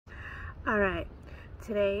Alright,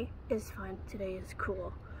 today is fun, today is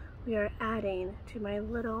cool. We are adding to my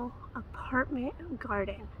little apartment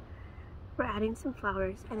garden. We're adding some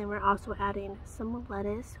flowers, and then we're also adding some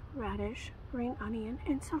lettuce, radish, green onion,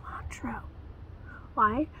 and cilantro.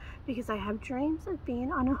 Why? Because I have dreams of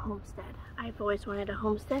being on a homestead. I've always wanted a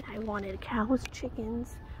homestead. I wanted cows,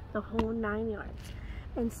 chickens, the whole 9 yards.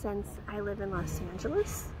 And since I live in Los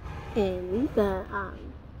Angeles, in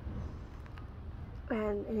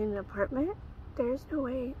an apartment, there's no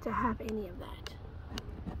way to have any of that.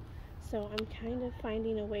 So I'm kind of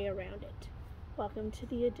finding a way around it. Welcome to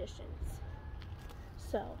the additions.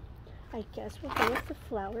 So I guess we'll go with the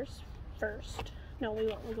flowers first. No, we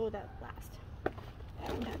won't. We'll go with that last.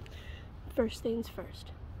 Okay. First things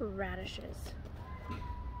first, radishes.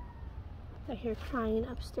 I hear crying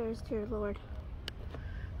upstairs, dear Lord.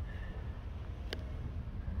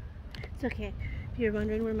 It's okay. If you're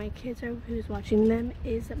wondering where my kids are, who's watching them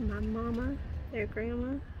is my mama, their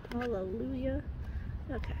grandma. Hallelujah.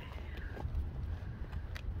 Okay.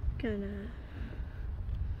 And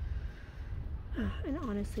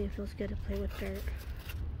honestly, it feels good to play with dirt.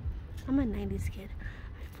 I'm a 90s kid.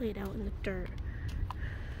 I played out in the dirt.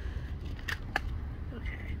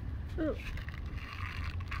 Okay. Ooh.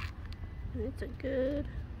 And it's a good...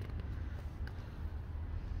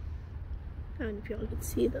 I don't know if y'all can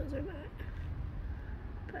see those or not.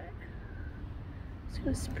 But just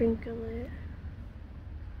gonna sprinkle it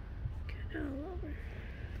kind of all over.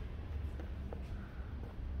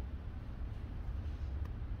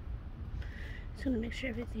 Just gonna make sure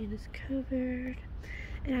everything is covered,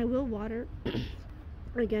 and I will water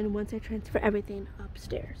again once I transfer everything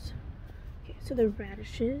upstairs. Okay, so the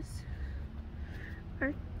radishes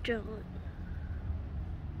are done.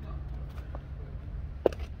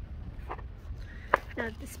 Now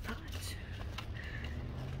this pot.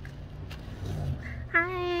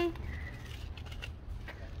 Hi.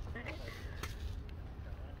 Right.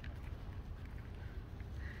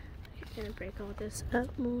 Okay, gonna break all this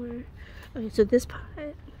up more. Okay, so this pot,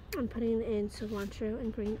 I'm putting in cilantro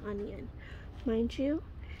and green onion. Mind you,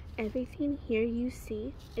 everything here you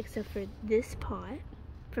see, except for this pot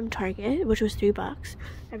from Target, which was $3,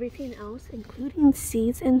 everything else, including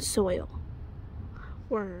seeds and soil,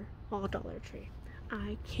 were all Dollar Tree.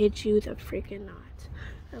 I kid you the freaking not.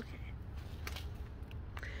 Okay.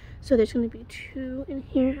 So there's going to be 2 in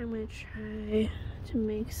here. I'm going to try to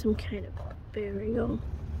make some kind of burial.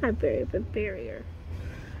 Not burial, but barrier.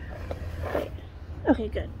 Wait. Okay,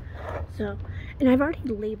 good. So, and I've already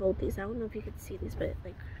labeled these. I don't know if you could see these, but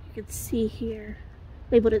like you could see here,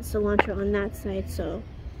 labeled it cilantro on that side. So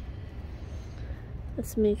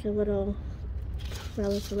let's make a little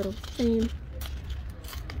trellis, a little thing.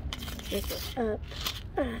 Break it up.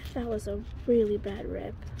 That was a really bad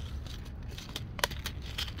rip.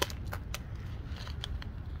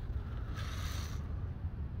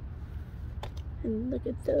 And look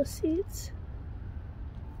at those seeds.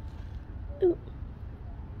 Ooh.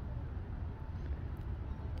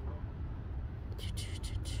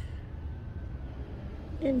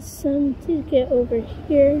 And some did get over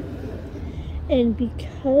here. And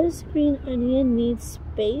because green onion needs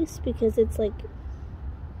space, because it's like,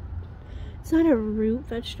 it's not a root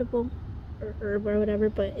vegetable or herb or whatever,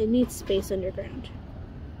 but it needs space underground.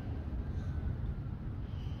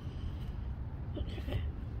 Okay.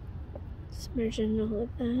 Submerging all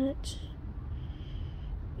of that.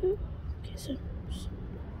 Ooh, okay, so.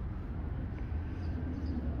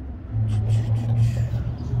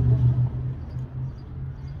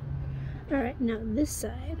 Alright, now this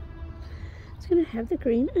side, it's gonna have the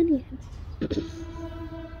green onion.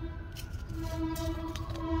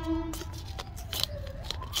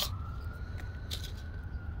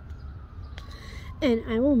 And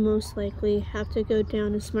I will most likely have to go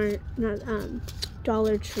down to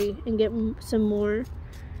Dollar Tree and get some more,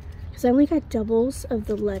 because I only got doubles of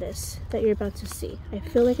the lettuce that you're about to see. I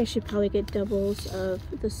feel like I should probably get doubles of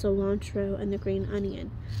the cilantro and the green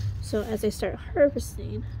onion. So as I start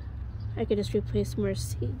harvesting, I could just replace more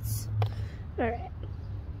seeds. Alright.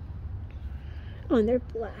 Oh, and they're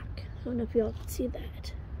black. I don't know if y'all can see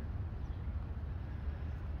that.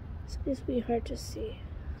 So this will be hard to see.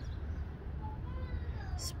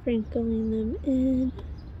 Sprinkling them in.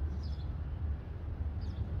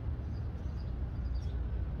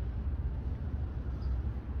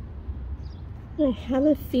 I have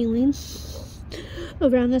a feeling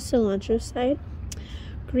around the cilantro side,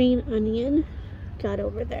 green onion got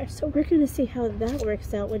over there. So we're gonna see how that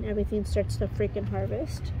works out when everything starts to freaking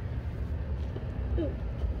harvest. Ooh.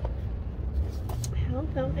 How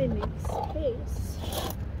about I make space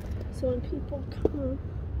so when people come,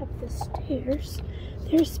 up the stairs,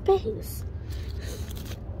 there's space.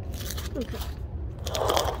 Okay.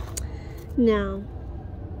 Now,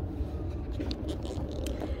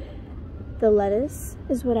 the lettuce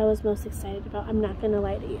is what I was most excited about. I'm not gonna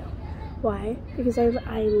lie to you. Why? Because I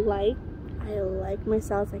like my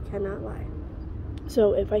salads. I cannot lie.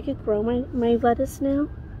 So if I could grow my lettuce now,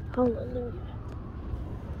 hallelujah.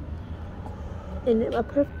 In a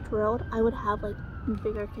perfect world, I would have like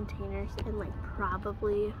bigger containers and like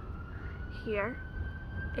probably here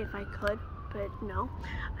if I could, but no.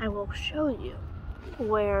 I will show you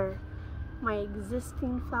where my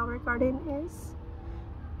existing flower garden is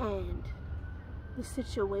and the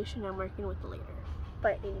situation I'm working with later.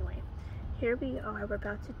 But anyway, here we are. We're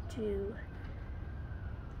about to do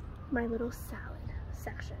my little salad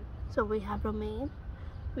section. So we have romaine,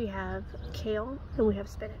 we have kale, and we have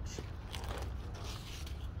spinach.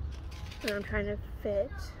 And I'm trying to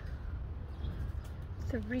fit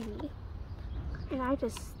 3. And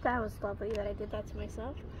that was lovely that I did that to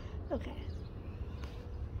myself. Okay.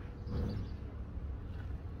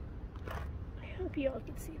 I hope you all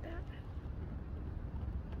can see that.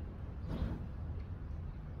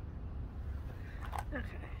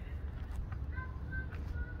 Okay.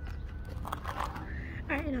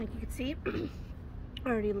 Alright, and like you can see, I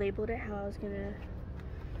already labeled it how I was gonna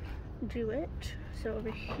do it. So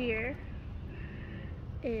over here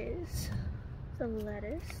is the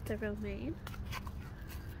lettuce, the romaine.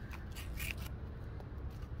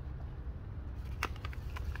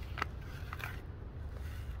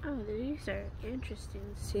 Oh, these are interesting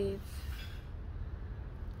seeds.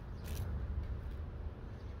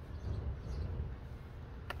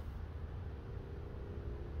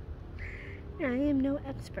 I am no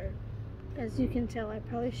expert. As you can tell, I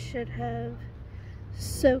probably should have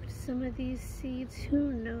soaked some of these seeds.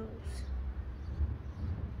 Who knows?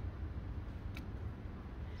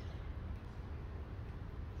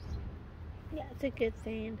 Yeah, it's a good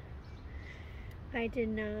thing I did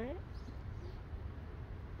not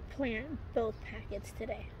plant both packets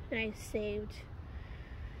today, and I saved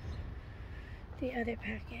the other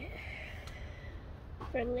packet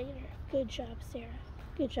for later. Good job, Sarah.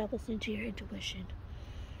 Good job listening to your intuition.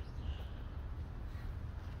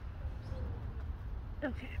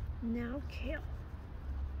 Okay, now kale.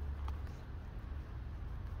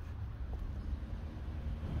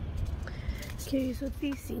 Curious what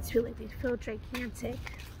these seeds feel like. They feel gigantic.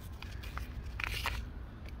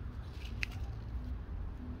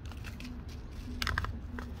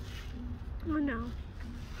 Oh no.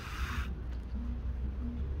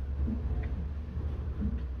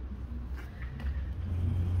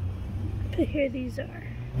 But here these are.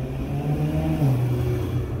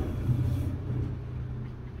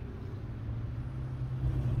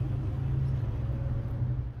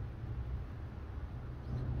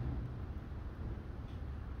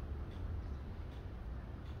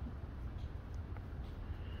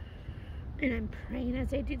 And I'm praying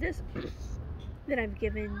as I do this that I've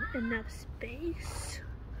given enough space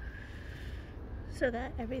so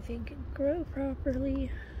that everything can grow properly.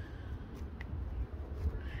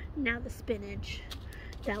 Now the spinach.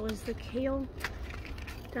 That was the kale.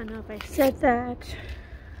 Don't know if I said that.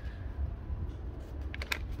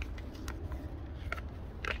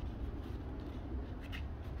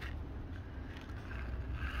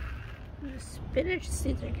 The spinach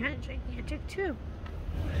seeds are kind of gigantic too.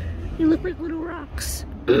 They look like little rocks.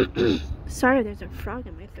 Sorry, there's a frog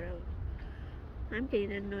in my throat. I'm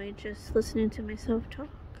getting annoyed just listening to myself talk.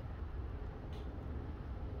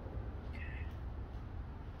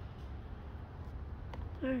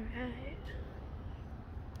 Alright.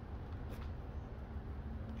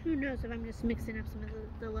 Who knows if I'm just mixing up some of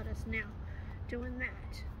the lettuce now. Doing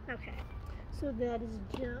that. Okay. So that is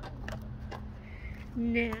done.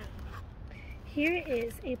 Now, here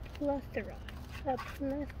is a plethora of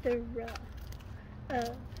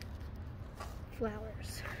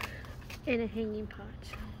flowers in a hanging pot.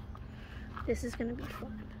 This is gonna be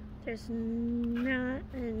fun. There's not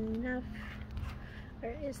enough, or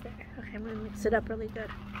is there? Okay, I'm gonna mix it up really good.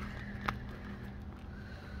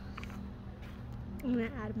 I'm gonna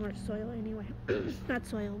add more soil anyway. Not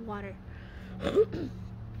soil, water.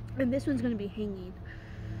 And this one's gonna be hanging.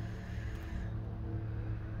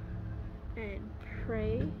 And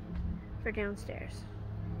pray for downstairs.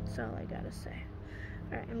 That's all I gotta say.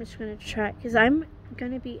 Alright, I'm just gonna try, because I'm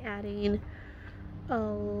gonna be adding a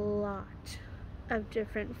lot of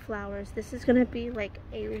different flowers. This is gonna be like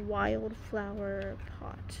a wildflower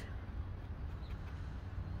pot.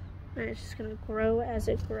 And it's just gonna grow as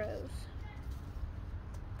it grows.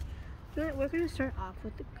 But we're gonna start off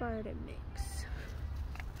with the garden mix.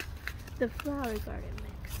 The flower garden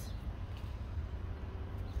mix.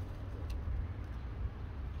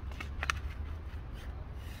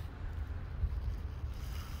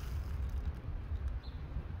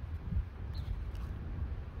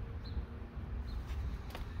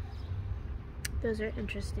 Those are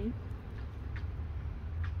interesting.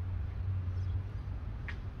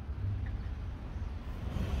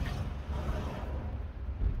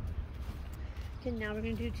 Okay, now we're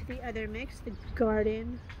going to do to the other mix, the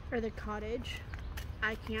garden, or the cottage.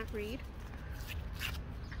 I can't read.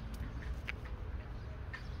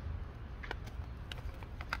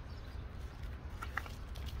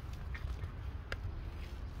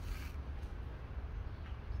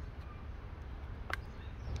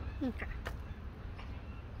 Okay.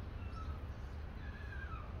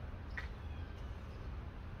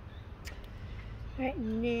 Alright,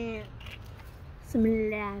 now some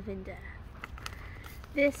lavender.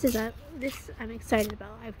 This I'm excited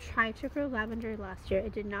about. I've tried to grow lavender last year.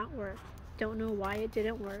 It did not work. Don't know why it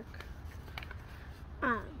didn't work.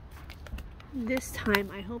 This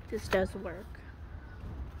time I hope this does work.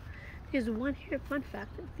 Because fun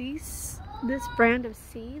fact, this brand of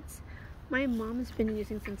seeds my mom's been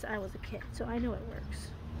using since I was a kid, so I know it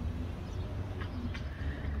works.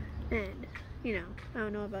 And, you know, I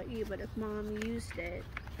don't know about you, but if mom used it,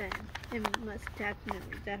 then it must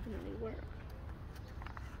definitely work.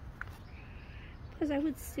 Because I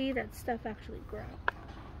would see that stuff actually grow.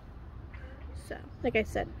 So, like I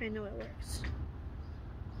said, I know it works.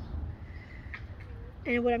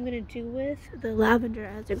 And what I'm going to do with the lavender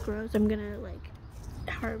as it grows, I'm going to, like,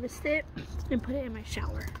 harvest it and put it in my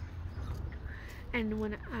shower. And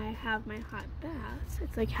when I have my hot baths,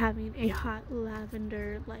 it's like having a hot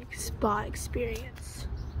lavender like spa experience.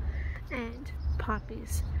 And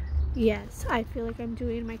poppies. Yes, I feel like I'm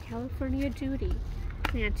doing my California duty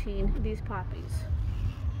planting these poppies.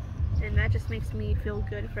 And that just makes me feel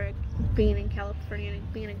good for being in California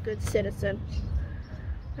and being a good citizen.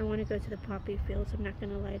 I want to go to the poppy fields, I'm not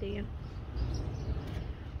going to lie to you.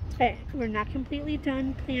 Okay, we're not completely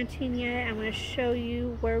done planting yet. I'm going to show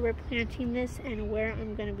you where we're planting this and where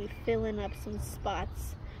I'm going to be filling up some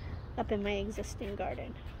spots up in my existing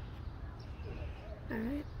garden.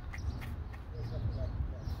 Alright.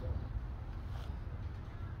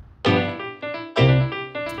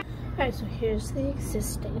 Alright, so here's the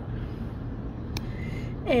existing.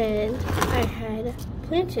 And I had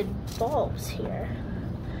planted bulbs here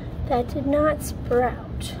that did not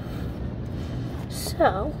sprout.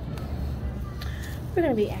 So, we're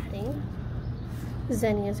going to be adding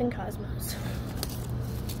zinnias and cosmos.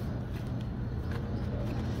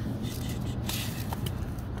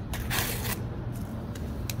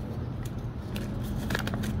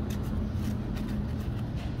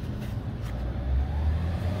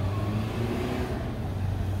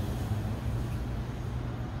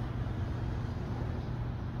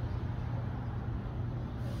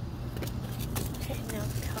 Okay, now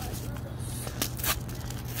the cosmos.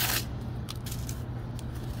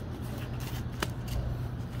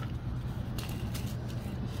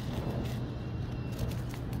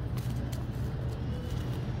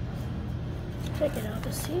 Did I get all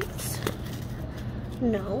the seeds?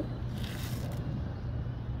 No.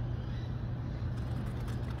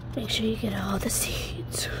 Make sure you get all the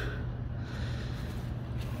seeds.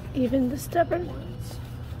 Even the stubborn ones.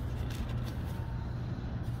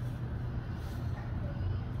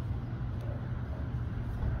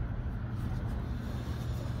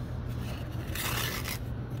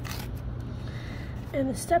 And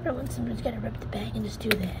the stubborn ones, sometimes you gotta rip the bag and just do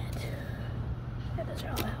that. Yeah, those are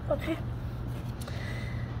all out, okay?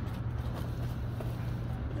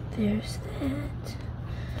 There's that.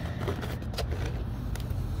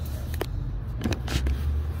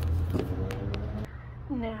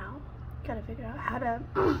 Now, gotta figure out how to,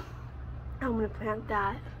 I'm gonna plant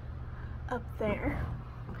that up there.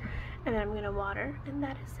 And then I'm gonna water, and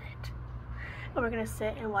that is it. And we're gonna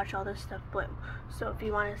sit and watch all this stuff bloom. So if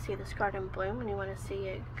you wanna see this garden bloom and you wanna see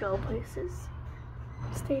it go places,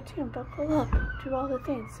 stay tuned, buckle up, do all the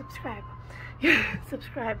things, subscribe.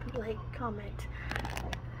 Subscribe, like, comment.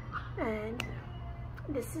 And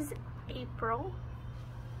this is April.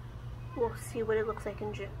 We'll see what it looks like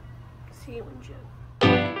in June. See you in June.